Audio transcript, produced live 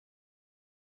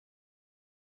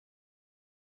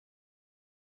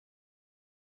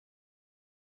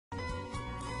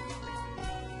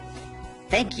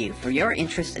Thank you for your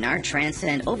interest in our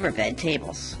Transcend overbed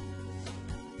tables.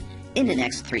 In the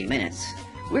next 3 minutes,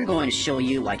 we're going to show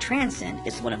you why Transcend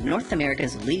is one of North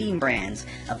America's leading brands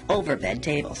of overbed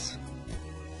tables.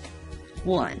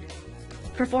 1.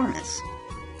 Performance.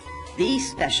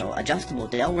 These special adjustable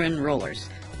Delrin rollers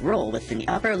roll within the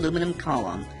upper aluminum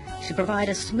column to provide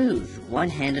a smooth,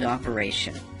 one-handed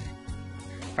operation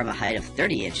from a height of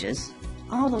 30 inches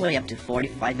all the way up to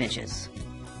 45 inches.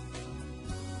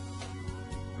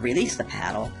 Release the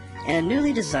paddle, and a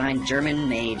newly designed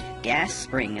German-made gas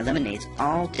spring eliminates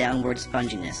all downward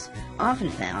sponginess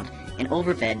often found in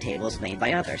overbed tables made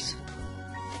by others.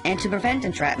 And to prevent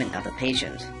entrapment of the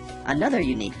patient, another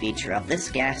unique feature of this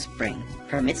gas spring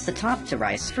permits the top to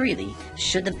rise freely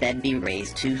should the bed be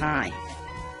raised too high.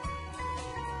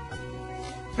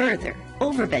 Further,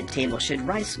 overbed tables should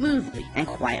rise smoothly and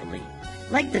quietly,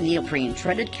 like the neoprene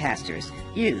treaded casters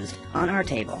used on our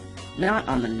table, not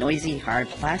on the noisy hard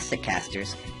plastic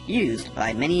casters used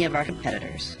by many of our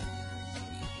competitors.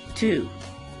 2.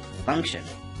 Function.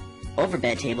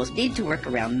 Overbed tables need to work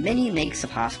around many makes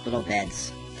of hospital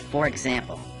beds. For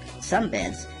example, some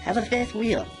beds have a fifth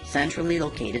wheel centrally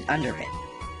located under it.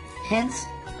 Hence,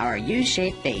 our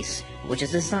U-shaped base, which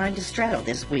is designed to straddle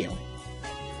this wheel.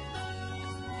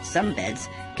 Some beds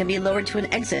can be lowered to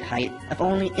an exit height of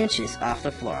only inches off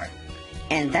the floor,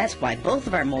 and that's why both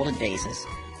of our molded bases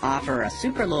offer a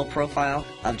super low profile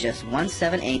of just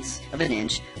 1/7/8 of an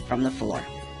inch from the floor.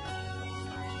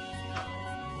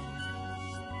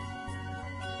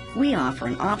 We offer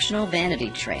an optional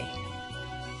vanity tray.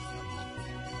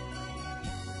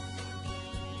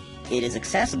 It is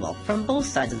accessible from both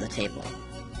sides of the table.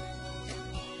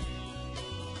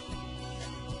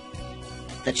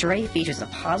 The tray features a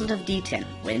positive D10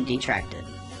 when detracted.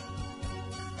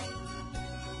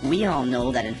 We all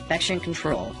know that infection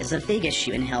control is a big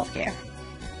issue in healthcare.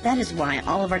 That is why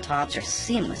all of our tops are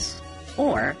seamless,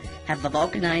 or have a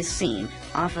vulcanized seam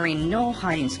offering no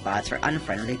hiding spots for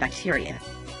unfriendly bacteria.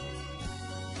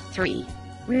 3.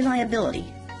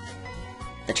 Reliability.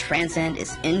 The Transcend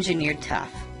is engineered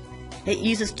tough. It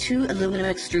uses 2 aluminum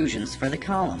extrusions for the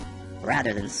column,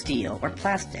 rather than steel or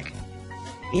plastic.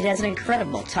 It has an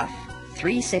incredible tough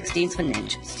 3/16 of an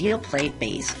inch steel plate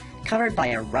base covered by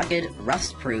a rugged,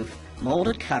 rust-proof,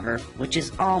 molded cover which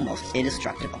is almost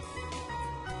indestructible.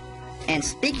 And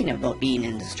speaking about being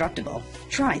indestructible,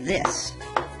 try this.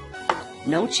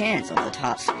 No chance of the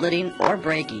top splitting or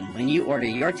breaking when you order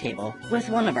your table with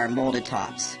one of our molded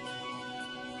tops.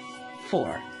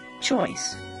 4.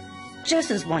 Choice.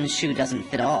 Just as one shoe doesn't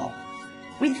fit all,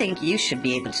 we think you should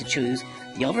be able to choose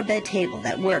the overbed table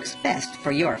that works best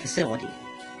for your facility.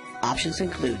 Options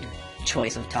include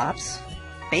choice of tops,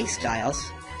 base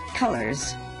styles,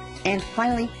 colors, and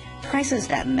finally, prices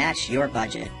that match your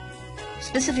budget.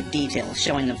 Specific details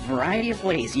showing the variety of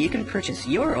ways you can purchase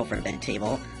your overbed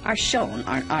table are shown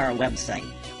on our website.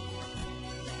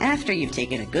 After you've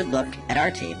taken a good look at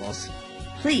our tables,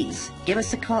 please give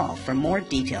us a call for more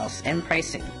details and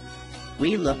pricing.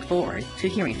 We look forward to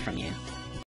hearing from you.